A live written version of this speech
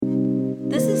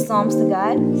Psalms to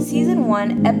God, Season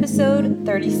 1, Episode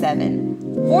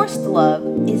 37. Forced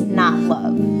love is not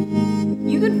love.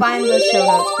 You can find the show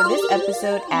notes for this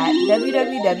episode at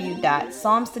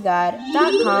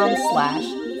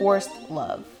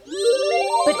www.psalmstogod.com/forcedlove.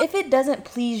 But if it doesn't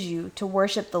please you to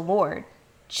worship the Lord,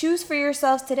 choose for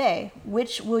yourselves today,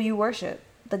 which will you worship?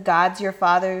 The gods your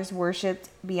fathers worshipped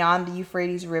beyond the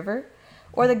Euphrates River,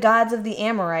 or the gods of the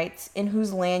Amorites in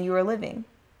whose land you are living?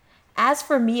 As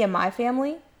for me and my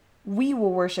family, we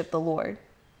will worship the Lord.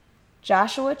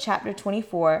 Joshua chapter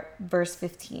 24, verse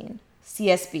 15,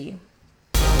 CSB.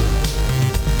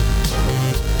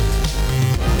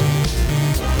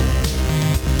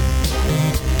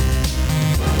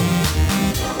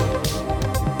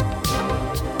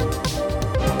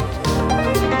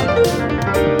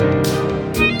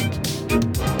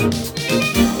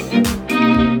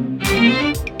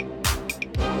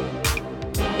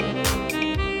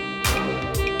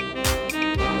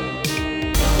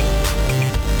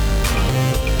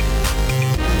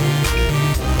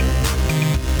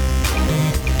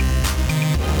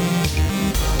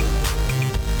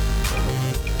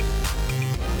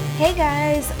 Hey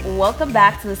guys, welcome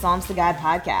back to the Psalms to God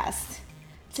podcast.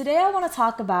 Today I want to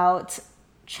talk about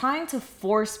trying to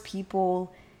force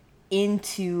people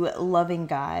into loving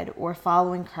God or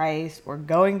following Christ or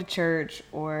going to church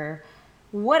or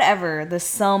whatever the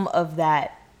sum of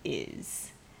that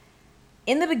is.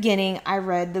 In the beginning, I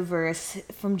read the verse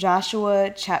from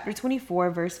Joshua chapter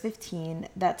 24, verse 15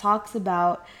 that talks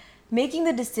about making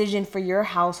the decision for your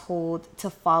household to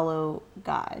follow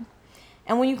God.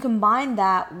 And when you combine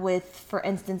that with, for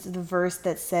instance, the verse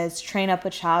that says, train up a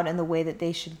child in the way that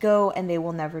they should go and they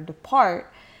will never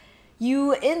depart,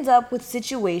 you end up with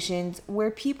situations where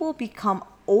people become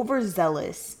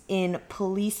overzealous in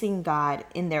policing God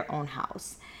in their own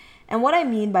house. And what I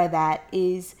mean by that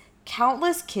is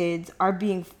countless kids are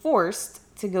being forced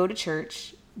to go to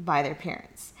church by their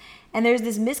parents. And there's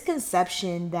this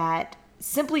misconception that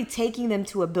simply taking them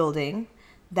to a building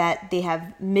that they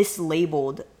have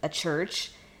mislabeled a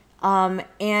church,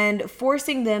 and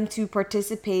forcing them to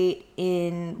participate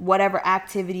in whatever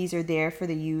activities are there for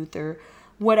the youth or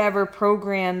whatever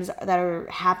programs that are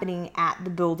happening at the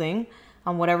building,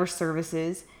 on whatever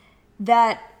services,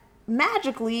 that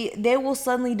magically they will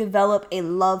suddenly develop a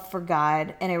love for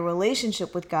God and a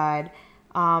relationship with God.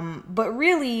 But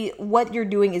really what you're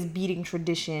doing is beating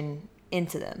tradition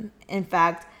into them. In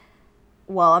fact,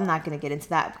 well, I'm not going to get into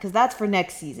that because that's for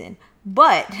next season.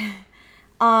 But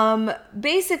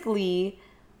basically,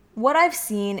 what I've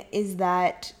seen is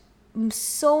that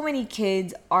so many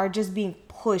kids are just being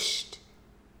pushed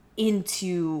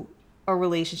into a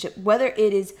relationship, whether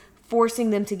it is forcing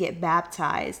them to get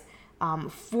baptized,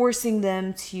 forcing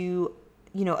them to,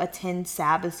 attend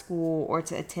Sabbath school or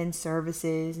to attend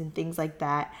services and things like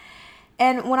that.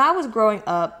 And when I was growing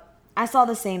up, I saw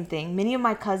the same thing. Many of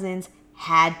my cousins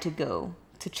had to go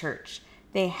to church.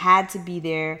 They had to be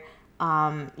there.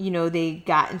 They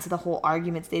got into the whole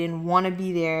arguments. They didn't want to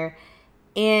be there.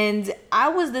 And I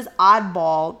was this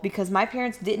oddball because my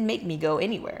parents didn't make me go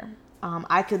anywhere.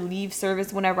 I could leave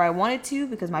service whenever I wanted to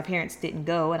because my parents didn't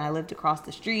go and I lived across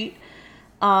the street.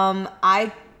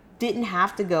 I didn't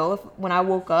have to go. When I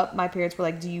woke up, my parents were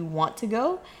like, do you want to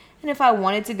go? And if I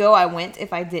wanted to go, I went.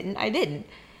 If I didn't, I didn't.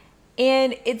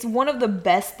 And it's one of the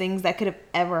best things that could have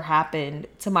ever happened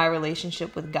to my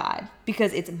relationship with God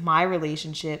because it's my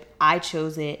relationship. I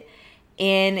chose it.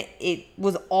 And it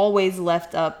was always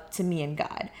left up to me and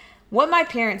God. What my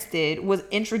parents did was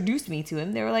introduce me to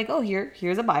him. They were like, oh,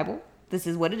 here's a Bible. This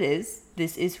is what it is.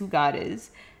 This is who God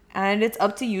is. And it's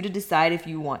up to you to decide if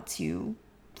you want to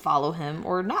follow him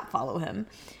or not follow him.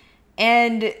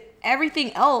 And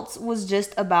everything else was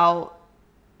just about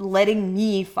letting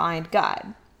me find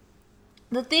God.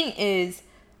 The thing is,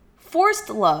 forced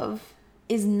love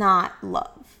is not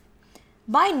love.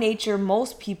 By nature,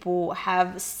 most people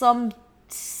have some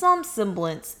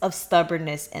semblance of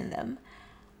stubbornness in them.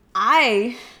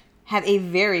 I have a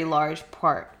very large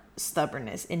part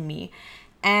stubbornness in me.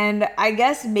 And I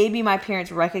guess maybe my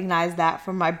parents recognized that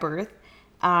from my birth.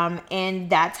 And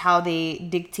that's how they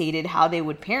dictated how they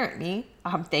would parent me.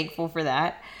 I'm thankful for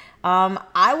that.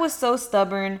 I was so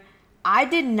stubborn. I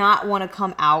did not want to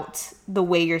come out the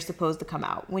way you're supposed to come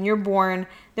out. When you're born,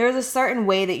 there's a certain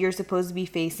way that you're supposed to be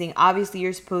facing. Obviously,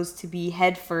 you're supposed to be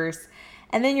head first.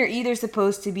 And then you're either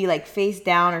supposed to be like face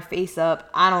down or face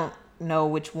up. I don't know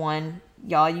which one.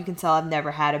 Y'all, you can tell I've never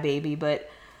had a baby, but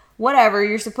whatever.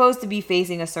 You're supposed to be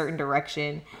facing a certain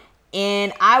direction.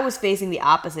 And I was facing the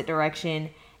opposite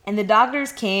direction. And the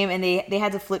doctors came and they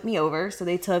had to flip me over. So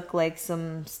they took like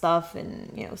some stuff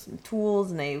and, some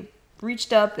tools and they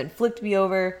reached up and flipped me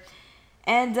over.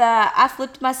 And I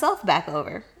flipped myself back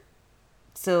over.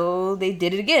 So they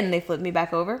did it again. They flipped me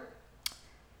back over.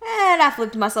 And I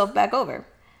flipped myself back over.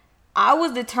 I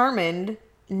was determined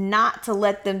not to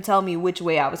let them tell me which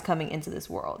way I was coming into this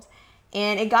world.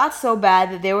 And it got so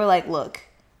bad that they were like, look,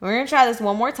 we're going to try this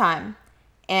one more time.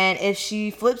 And if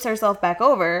she flips herself back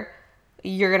over,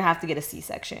 you're going to have to get a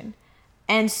C-section.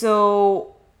 And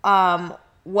so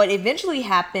what eventually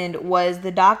happened was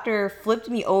the doctor flipped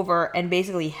me over and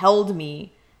basically held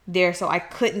me there so I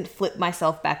couldn't flip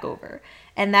myself back over.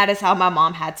 And that is how my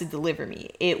mom had to deliver me.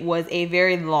 It was a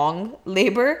very long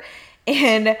labor,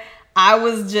 and I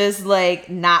was just like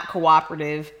not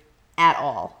cooperative at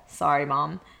all. Sorry,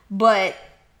 Mom. But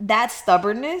that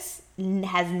stubbornness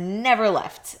has never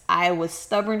left. I was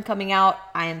stubborn coming out.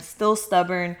 I am still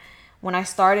stubborn. When I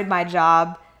started my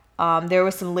job, there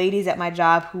were some ladies at my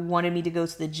job who wanted me to go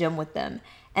to the gym with them.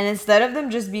 And instead of them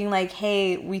just being like,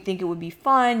 hey, we think it would be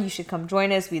fun, you should come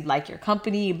join us, we'd like your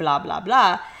company, blah, blah,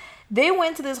 blah, they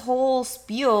went to this whole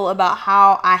spiel about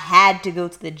how I had to go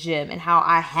to the gym and how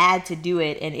I had to do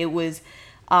it. And it was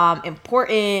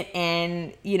important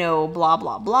and, blah,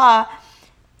 blah, blah.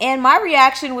 And my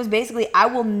reaction was basically, I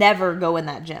will never go in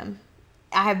that gym.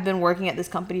 I have been working at this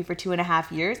company for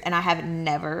 2.5 years and I have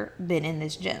never been in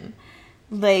this gym.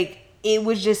 Like, it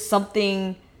was just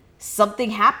something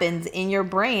happens in your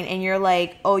brain and you're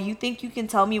like, oh, you think you can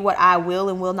tell me what I will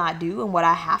and will not do and what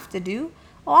I have to do?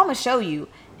 Oh, I'm going to show you.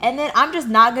 And then I'm just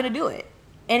not going to do it.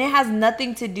 And it has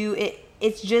nothing to do,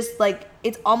 it's just like,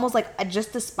 it's almost like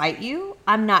just to spite you,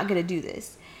 I'm not going to do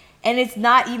this. And it's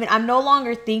not even, I'm no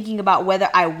longer thinking about whether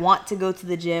I want to go to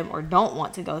the gym or don't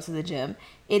want to go to the gym.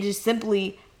 It is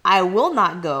simply, I will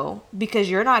not go because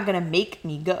you're not going to make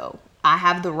me go. I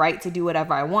have the right to do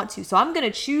whatever I want to. So I'm going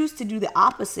to choose to do the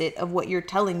opposite of what you're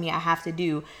telling me I have to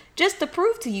do just to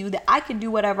prove to you that I can do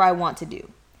whatever I want to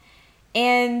do.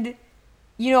 And,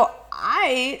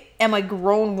 I am a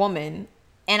grown woman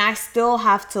and I still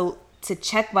have to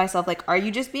check myself. Like, are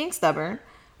you just being stubborn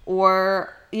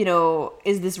or,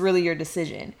 is this really your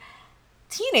decision?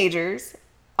 Teenagers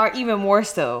are even more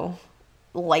so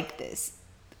like this.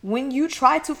 When you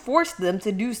try to force them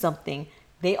to do something,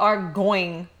 they are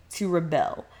going to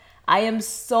rebel. I am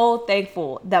so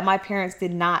thankful that my parents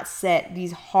did not set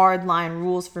these hard line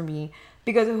rules for me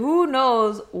because who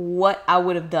knows what I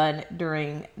would have done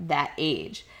during that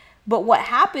age. But what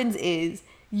happens is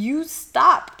you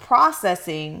stop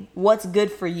processing what's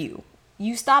good for you.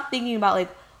 You stop thinking about like,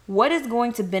 what is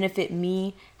going to benefit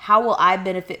me? How will I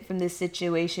benefit from this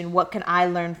situation? What can I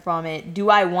learn from it? Do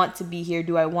I want to be here?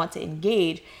 Do I want to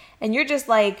engage? And you're just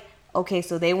like, okay,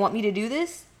 so they want me to do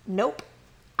this? Nope.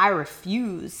 I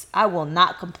refuse. I will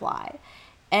not comply.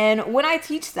 And when I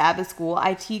teach Sabbath school,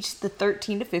 I teach the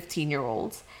 13 to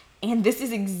 15-year-olds. And this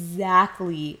is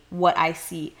exactly what I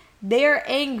see. They're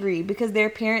angry because their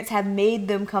parents have made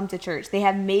them come to church. They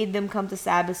have made them come to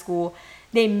Sabbath school.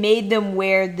 They made them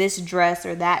wear this dress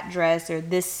or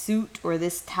this suit or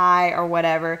this tie or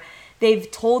whatever.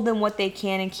 They've told them what they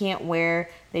can and can't wear.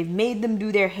 They've made them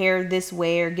do their hair this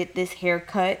way or get this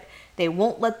haircut. They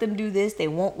won't let them do this. They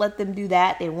won't let them do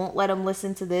that. They won't let them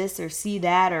listen to this or see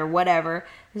that or whatever.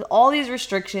 There's all these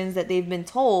restrictions that they've been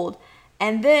told.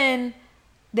 And then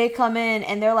they come in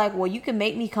and they're like, well, you can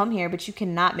make me come here, but you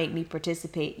cannot make me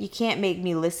participate. You can't make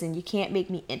me listen. You can't make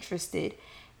me interested.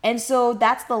 And so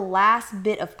that's the last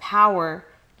bit of power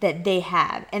that they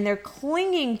have. And they're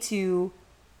clinging to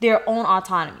their own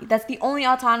autonomy. That's the only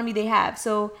autonomy they have.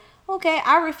 So, okay,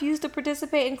 I refuse to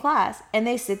participate in class. And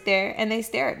they sit there and they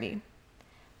stare at me.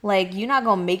 Like, you're not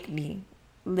going to make me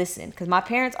listen because my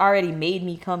parents already made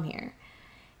me come here.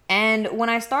 And when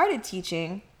I started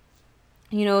teaching,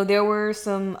 there were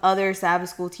some other Sabbath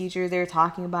school teachers. They were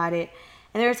talking about it.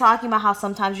 And they were talking about how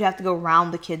sometimes you have to go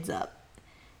round the kids up.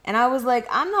 And I was like,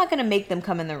 I'm not going to make them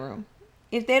come in the room.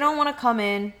 If they don't want to come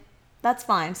in, that's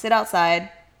fine. Sit outside,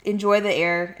 enjoy the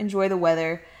air, enjoy the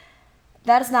weather.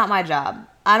 That is not my job.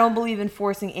 I don't believe in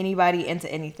forcing anybody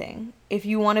into anything. If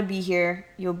you want to be here,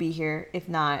 you'll be here. If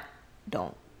not,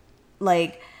 don't.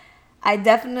 Like, I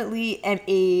definitely am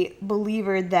a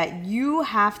believer that you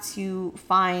have to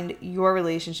find your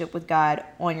relationship with God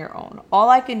on your own. All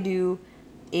I can do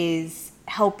is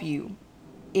help you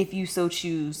if you so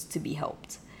choose to be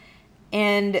helped.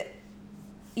 And,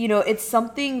 it's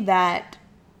something that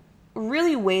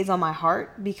really weighs on my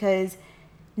heart because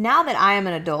now that I am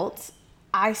an adult,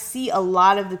 I see a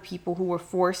lot of the people who were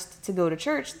forced to go to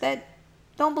church that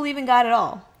don't believe in God at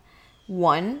all.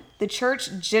 One, the church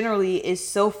generally is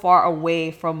so far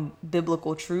away from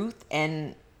biblical truth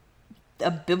and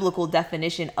a biblical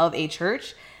definition of a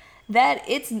church that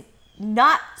it's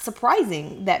not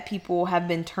surprising that people have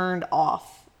been turned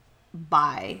off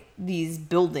by these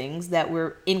buildings that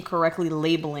we're incorrectly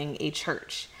labeling a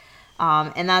church.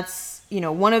 And that's,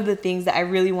 one of the things that I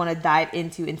really want to dive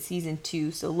into in season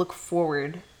 2. So look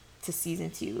forward to season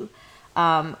 2.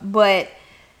 But,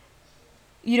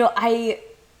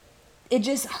 it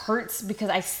just hurts because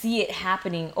I see it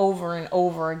happening over and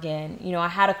over again. I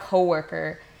had a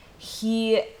coworker,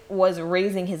 he was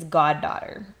raising his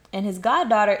goddaughter. And his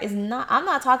goddaughter I'm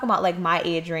not talking about like my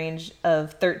age range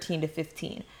of 13 to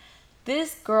 15.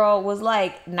 This girl was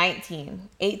like 18,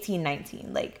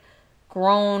 19, like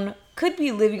grown, could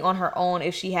be living on her own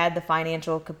if she had the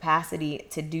financial capacity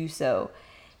to do so.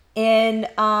 And,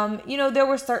 there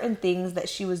were certain things that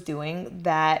she was doing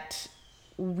that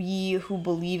we who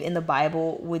believe in the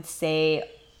Bible would say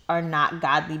are not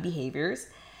godly behaviors.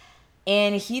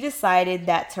 And he decided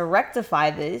that to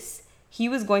rectify this, he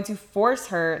was going to force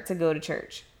her to go to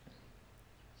church.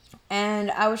 And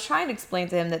I was trying to explain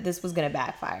to him that this was going to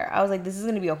backfire. I was like, this is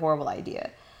going to be a horrible idea.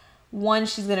 1,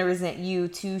 she's going to resent you.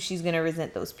 2, she's going to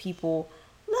resent those people.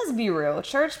 Let's be real.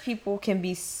 Church people can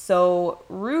be so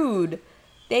rude.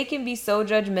 They can be so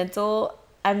judgmental.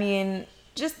 I mean,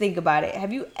 just think about it.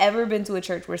 Have you ever been to a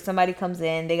church where somebody comes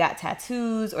in, they got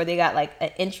tattoos, or they got like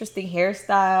an interesting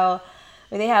hairstyle,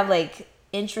 or they have like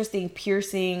interesting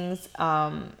piercings,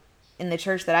 in the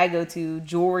church that I go to,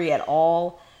 jewelry at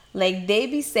all? Like, they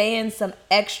be saying some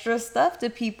extra stuff to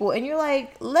people, and you're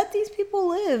like, let these people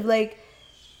live. Like,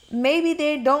 maybe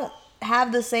they don't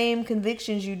have the same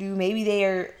convictions you do. Maybe they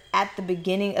are at the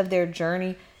beginning of their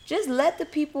journey. Just let the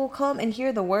people come and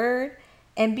hear the word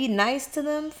and be nice to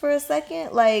them for a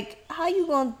second. Like, how you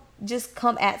gonna just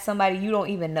come at somebody you don't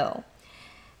even know?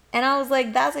 And I was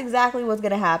like, that's exactly what's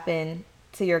gonna happen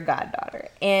to your goddaughter.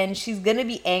 And she's gonna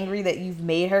be angry that you've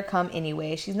made her come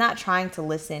anyway. She's not trying to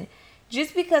listen.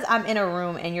 Just because I'm in a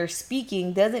room and you're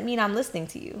speaking doesn't mean I'm listening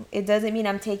to you. It doesn't mean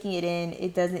I'm taking it in.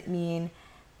 It doesn't mean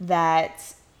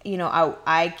that,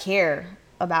 I care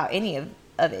about any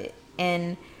of it.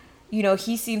 And,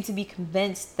 he seemed to be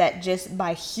convinced that just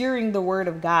by hearing the word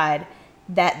of God,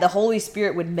 that the Holy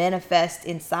Spirit would manifest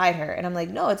inside her. And I'm like,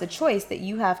 no, it's a choice that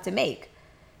you have to make.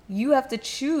 You have to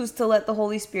choose to let the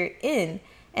Holy Spirit in.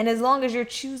 And as long as you're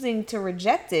choosing to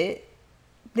reject it,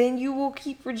 then you will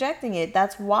keep rejecting it.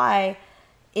 That's why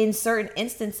in certain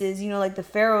instances, like the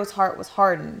Pharaoh's heart was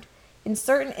hardened. In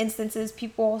certain instances,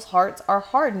 people's hearts are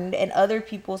hardened and other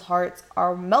people's hearts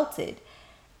are melted.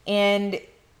 And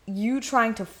you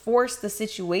trying to force the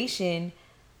situation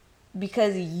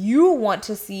because you want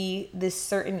to see this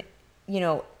certain,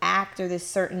 act or this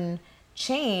certain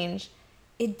change,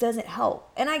 it doesn't help.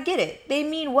 And I get it. They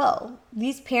mean well.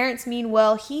 These parents mean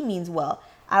well. He means well.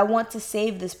 I want to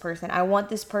save this person. I want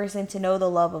this person to know the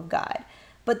love of God.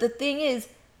 But the thing is,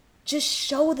 just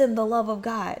show them the love of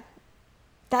God.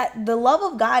 That the love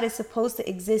of God is supposed to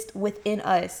exist within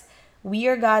us. We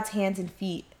are God's hands and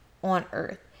feet on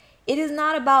earth. It is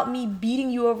not about me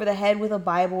beating you over the head with a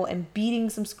Bible and beating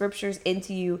some scriptures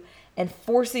into you and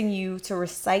forcing you to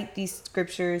recite these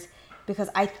scriptures because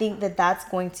I think that that's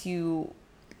going to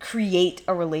create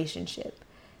a relationship.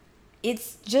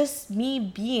 It's just me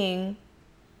being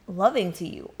loving to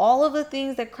you. All of the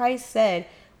things that Christ said,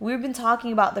 we've been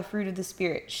talking about the fruit of the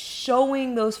Spirit,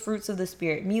 showing those fruits of the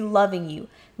Spirit, me loving you,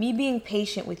 me being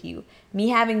patient with you, me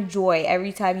having joy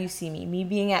every time you see me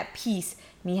being at peace,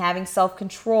 me having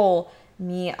self-control,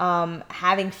 me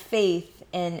having faith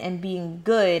and being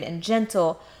good and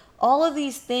gentle. All of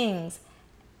these things,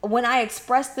 when I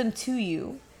express them to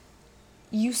you,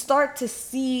 you start to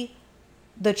see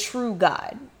the true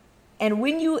God. And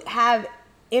when you have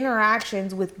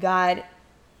interactions with God,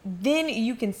 then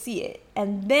you can see it.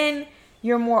 And then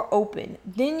you're more open.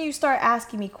 Then you start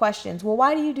asking me questions. Well,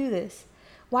 why do you do this?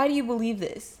 Why do you believe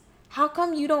this? How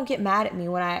come you don't get mad at me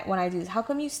when I do this? How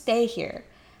come you stay here?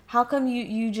 How come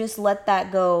you just let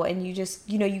that go and you just,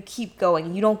 you keep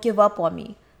going. You don't give up on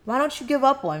me. Why don't you give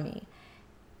up on me?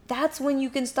 That's when you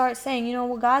can start saying,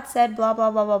 well, God said blah,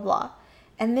 blah, blah, blah, blah.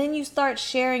 And then you start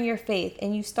sharing your faith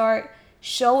and you start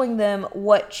showing them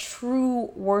what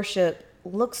true worship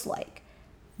looks like.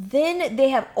 Then they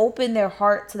have opened their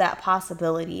heart to that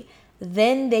possibility.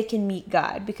 Then they can meet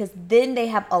God because then they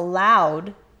have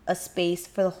allowed a space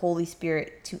for the Holy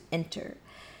Spirit to enter.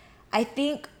 I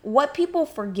think what people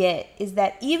forget is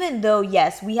that even though,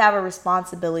 yes, we have a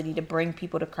responsibility to bring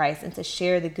people to Christ and to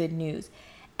share the good news,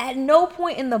 at no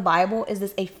point in the Bible is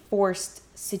this a forced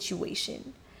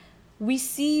situation. We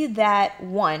see that,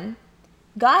 one,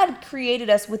 God created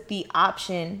us with the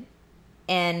option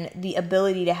and the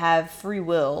ability to have free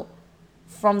will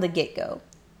from the get-go.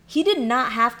 He did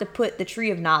not have to put the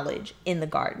tree of knowledge in the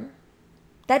garden.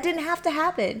 That didn't have to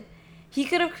happen. He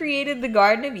could have created the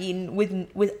Garden of Eden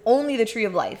with only the tree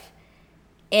of life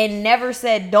and never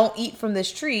said, don't eat from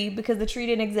this tree, because the tree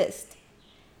didn't exist.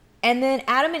 And then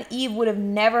Adam and Eve would have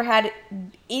never had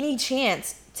any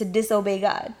chance to disobey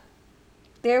God.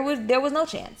 There was no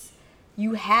chance.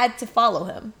 You had to follow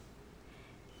him.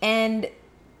 And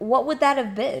what would that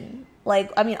have been? Like,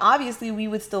 I mean, obviously we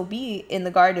would still be in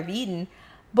the Garden of Eden,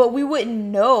 but we wouldn't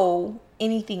know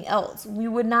anything else. We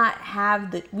would not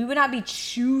be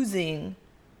choosing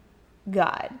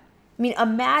God. I mean,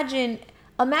 imagine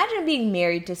being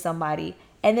married to somebody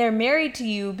and they're married to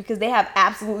you because they have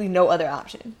absolutely no other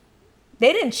option.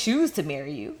 They didn't choose to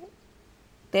marry you.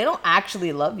 They don't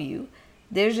actually love you.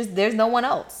 There's no one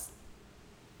else.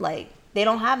 Like, they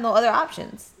don't have no other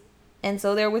options. And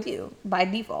so they're with you by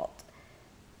default.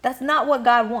 That's not what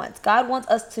God wants. God wants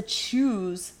us to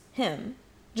choose him.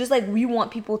 Just like we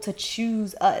want people to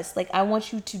choose us. Like, I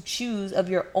want you to choose of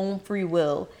your own free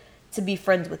will to be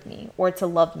friends with me or to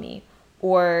love me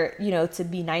or, to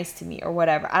be nice to me or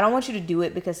whatever. I don't want you to do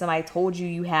it because somebody told you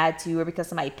you had to or because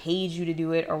somebody paid you to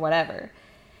do it or whatever.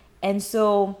 And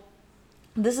so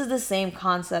this is the same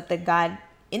concept that God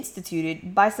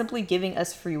instituted by simply giving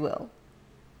us free will.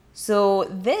 So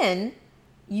then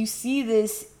you see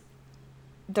this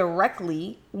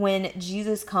directly when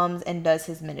Jesus comes and does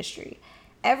his ministry.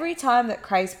 Every time that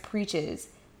Christ preaches,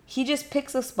 he just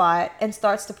picks a spot and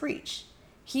starts to preach.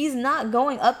 He's not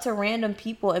going up to random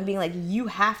people and being like, you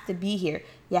have to be here.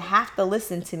 You have to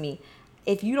listen to me.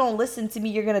 If you don't listen to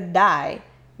me, you're going to die,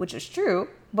 which is true.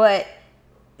 But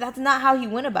that's not how he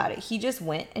went about it. He just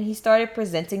went and he started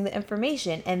presenting the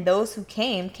information. And those who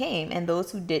came. And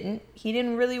those who didn't, he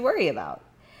didn't really worry about.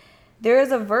 There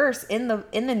is a verse in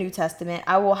the New Testament.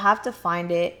 I will have to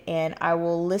find it and I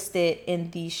will list it in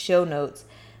the show notes.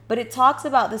 But it talks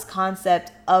about this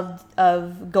concept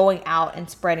of going out and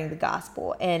spreading the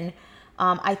gospel. And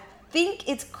I think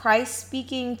it's Christ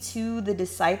speaking to the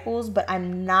disciples, but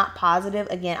I'm not positive.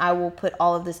 Again, I will put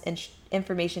all of this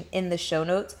information in the show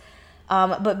notes.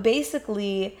 But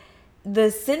basically, the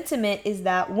sentiment is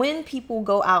that when people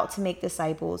go out to make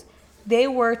disciples, they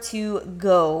were to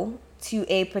go to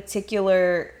a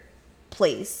particular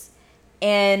place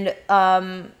and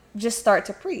just start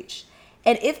to preach.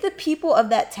 And if the people of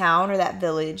that town or that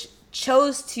village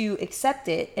chose to accept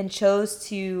it and chose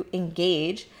to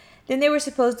engage, then they were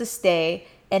supposed to stay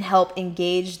and help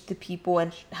engage the people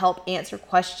and help answer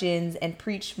questions and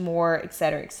preach more,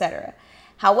 etc., etc.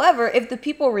 However, if the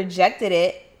people rejected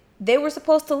it, they were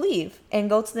supposed to leave and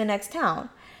go to the next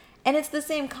town. And it's the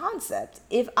same concept.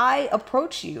 If I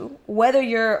approach you, whether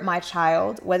you're my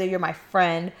child, whether you're my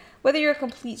friend, whether you're a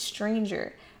complete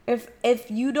stranger, if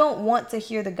you don't want to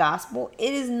hear the gospel,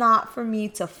 it is not for me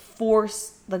to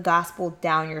force the gospel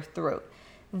down your throat.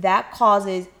 That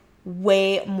causes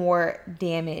way more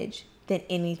damage than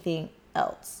anything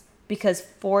else, because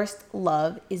forced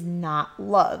love is not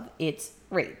love, it's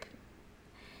rape.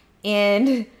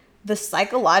 And the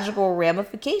psychological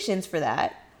ramifications for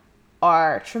that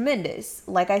are tremendous.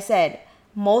 Like I said,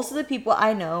 most of the people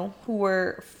I know who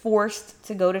were forced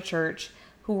to go to church,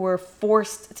 who were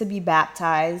forced to be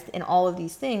baptized and all of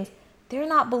these things, they're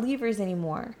not believers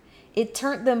anymore. It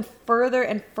turned them further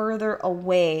and further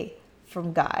away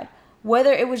from God,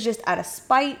 whether it was just out of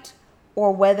spite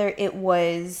or whether it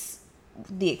was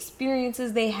the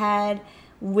experiences they had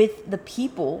with the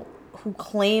people who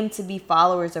claim to be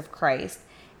followers of Christ.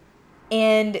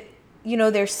 And,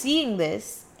 they're seeing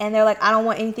this and they're like, I don't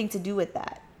want anything to do with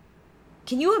that.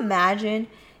 Can you imagine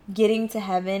getting to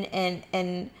heaven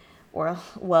or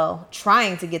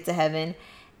trying to get to heaven,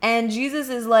 and Jesus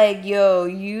is like, yo,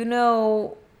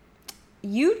 you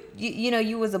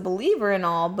was a believer and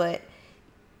all, but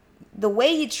the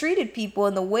way you treated people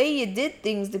and the way you did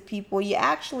things to people, you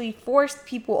actually forced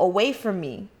people away from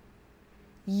me.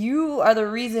 You are the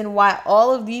reason why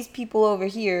all of these people over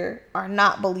here are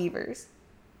not believers.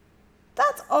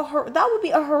 That would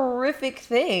be a horrific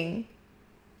thing.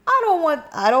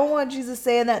 I don't want Jesus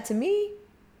saying that to me.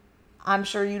 I'm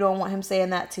sure you don't want him saying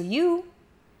that to you.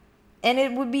 And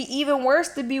it would be even worse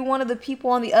to be one of the people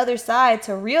on the other side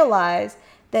to realize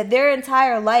that their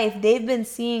entire life they've been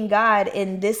seeing God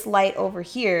in this light over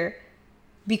here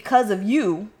because of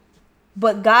you,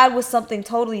 but God was something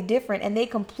totally different and they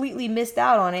completely missed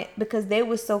out on it because they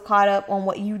were so caught up on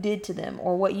what you did to them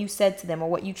or what you said to them or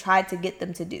what you tried to get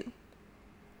them to do.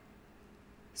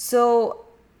 So,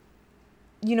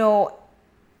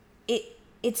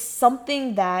 it's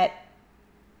something that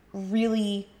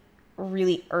really,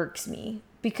 really irks me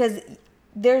because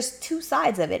there's two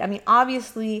sides of it. I mean,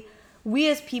 obviously, We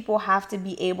as people have to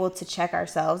be able to check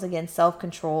ourselves. Again,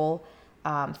 self-control,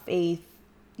 faith,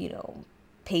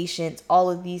 patience, all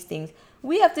of these things.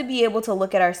 We have to be able to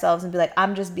look at ourselves and be like,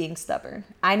 I'm just being stubborn.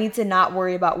 I need to not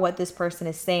worry about what this person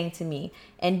is saying to me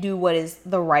and do what is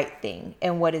the right thing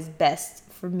and what is best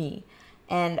for me.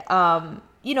 And,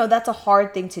 that's a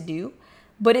hard thing to do.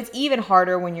 But it's even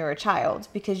harder when you're a child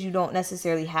because you don't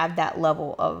necessarily have that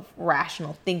level of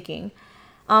rational thinking.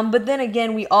 But then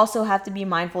again, we also have to be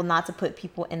mindful not to put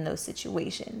people in those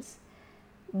situations.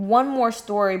 One more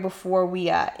story before we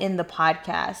end the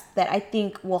podcast that I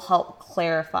think will help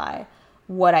clarify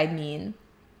what I mean.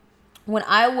 When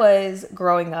I was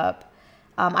growing up,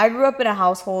 I grew up in a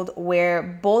household where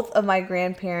both of my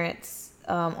grandparents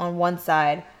on one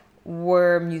side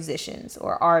were musicians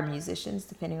or are musicians,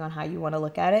 depending on how you want to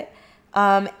look at it.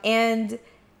 And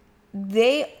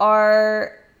they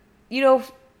are,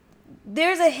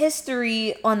 there's a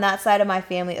history on that side of my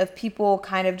family of people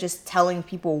kind of just telling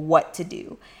people what to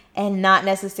do and not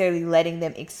necessarily letting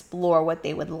them explore what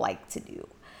they would like to do.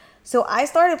 So I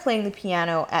started playing the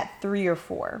piano at 3 or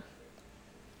 4.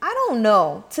 I don't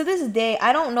know. To this day,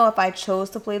 I don't know if I chose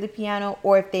to play the piano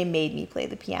or if they made me play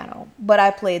the piano, but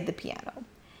I played the piano.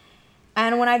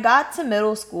 And when I got to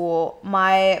middle school,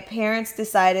 my parents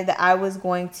decided that I was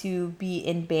going to be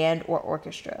in band or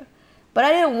orchestra. But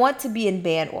I didn't want to be in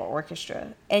band or orchestra.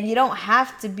 And you don't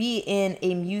have to be in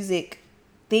a music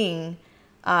thing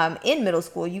in middle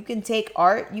school. You can take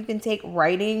art, you can take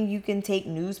writing, you can take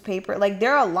newspaper. Like,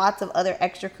 there are lots of other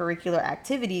extracurricular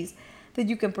activities that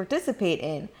you can participate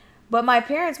in. But my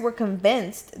parents were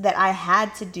convinced that I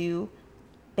had to do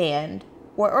band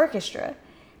or orchestra.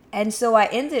 And so I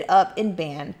ended up in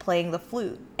band playing the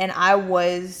flute. And I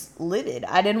was livid.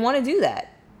 I didn't want to do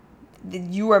that.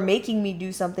 You are making me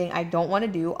do something I don't want to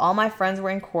do. All my friends were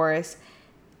in chorus.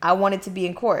 I wanted to be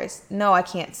in chorus. No, I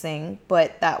can't sing,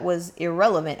 but that was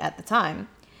irrelevant at the time.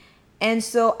 And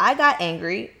so I got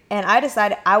angry and I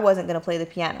decided I wasn't going to play the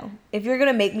piano. If you're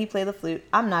going to make me play the flute,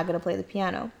 I'm not going to play the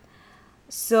piano.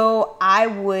 So I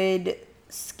would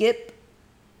skip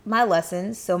my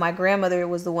lessons. So my grandmother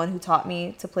was the one who taught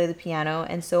me to play the piano.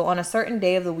 And so on a certain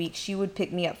day of the week, she would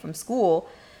pick me up from school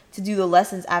to do the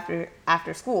lessons after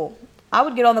school. I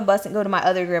would get on the bus and go to my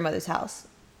other grandmother's house.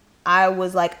 I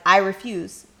was like, I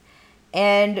refuse.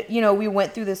 And, we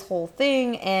went through this whole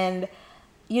thing. And,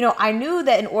 I knew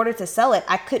that in order to sell it,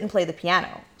 I couldn't play the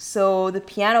piano. So the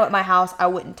piano at my house, I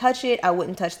wouldn't touch it. I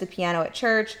wouldn't touch the piano at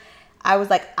church. I was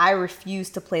like, I refuse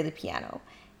to play the piano.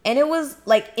 And it was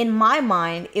like, in my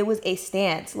mind, it was a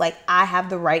stance. Like, I have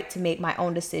the right to make my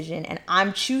own decision. And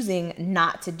I'm choosing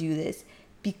not to do this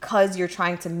because you're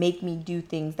trying to make me do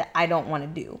things that I don't want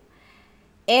to do.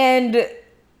 And,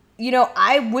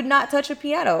 I would not touch a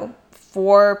piano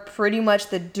for pretty much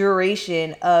the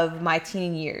duration of my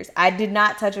teen years. I did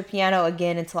not touch a piano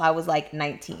again until I was like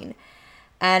 19.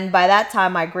 And by that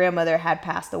time, my grandmother had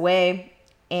passed away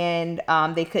and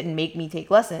they couldn't make me take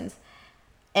lessons.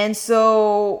 And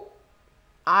so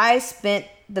I spent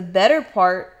the better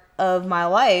part of my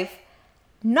life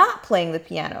not playing the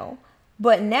piano.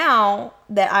 But now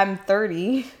that I'm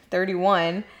 30,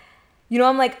 31,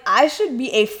 I'm like, I should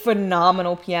be a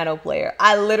phenomenal piano player.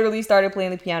 I literally started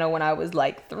playing the piano when I was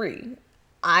like 3.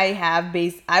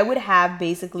 I would have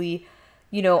basically,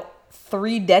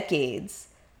 3 decades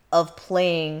of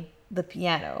playing the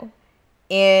piano.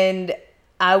 And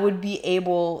I would be a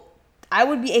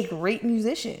great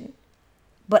musician.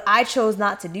 But I chose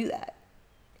not to do that.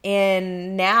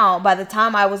 And now, by the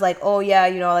time I was like, oh yeah,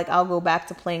 I'll go back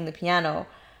to playing the piano,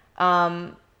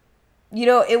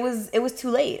 it was too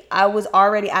late. I was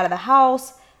already out of the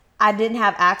house. I didn't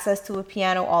have access to a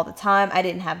piano all the time. I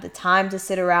didn't have the time to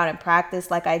sit around and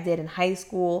practice like I did in high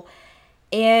school.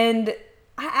 And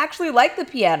I actually like the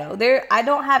piano. I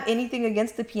don't have anything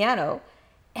against the piano.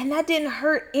 And that didn't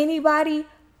hurt anybody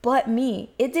but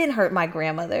me. It didn't hurt my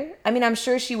grandmother. I mean, I'm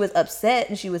sure she was upset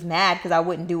and she was mad because I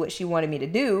wouldn't do what she wanted me to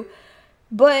do.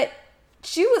 But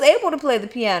she was able to play the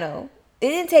piano. It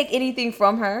didn't take anything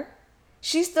from her.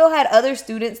 She still had other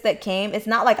students that came. It's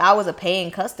not like I was a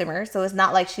paying customer, so it's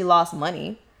not like she lost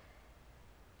money.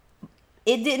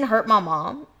 It didn't hurt my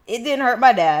mom. It didn't hurt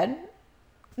my dad.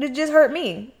 It just hurt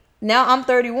me. Now I'm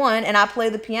 31 and I play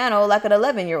the piano like an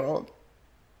 11-year-old.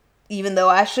 Even though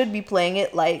I should be playing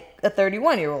it like a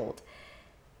 31-year-old.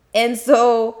 And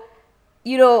so,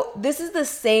 this is the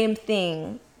same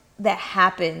thing that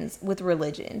happens with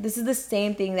religion. This is the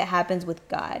same thing that happens with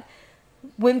God.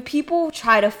 When people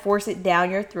try to force it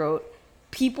down your throat,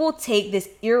 people take this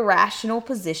irrational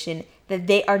position that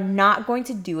they are not going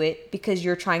to do it because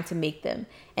you're trying to make them.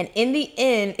 And in the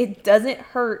end, it doesn't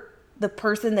hurt the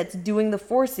person that's doing the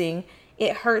forcing,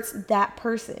 it hurts that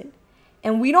person.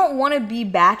 And we don't want to be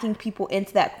backing people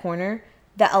into that corner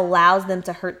that allows them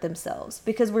to hurt themselves,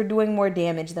 because we're doing more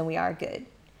damage than we are good.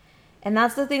 And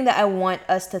that's the thing that I want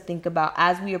us to think about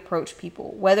as we approach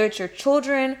people, whether it's your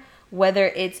children, whether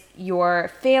it's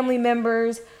your family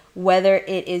members, whether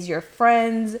it is your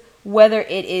friends, whether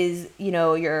it is,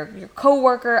 your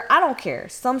coworker, I don't care,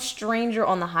 some stranger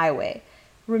on the highway.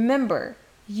 Remember,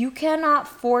 you cannot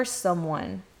force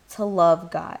someone to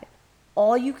love God.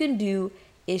 All you can do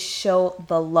is show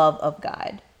the love of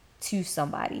God to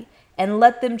somebody and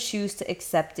let them choose to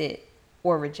accept it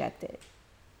or reject it.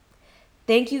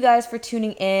 Thank you guys for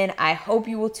tuning in. I hope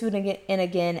you will tune in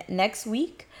again next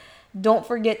week. Don't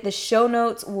forget, the show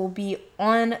notes will be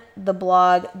on the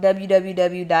blog,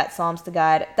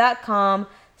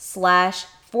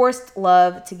 www.psalmstogod.com/forced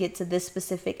love, to get to this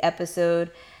specific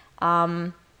episode.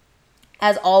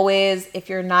 As always, if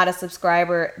you're not a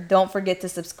subscriber, don't forget to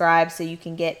subscribe so you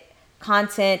can get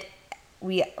content.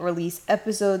 We release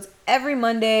episodes every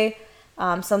Monday,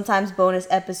 sometimes bonus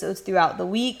episodes throughout the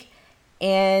week.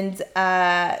 And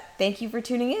thank you for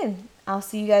tuning in. I'll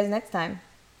see you guys next time.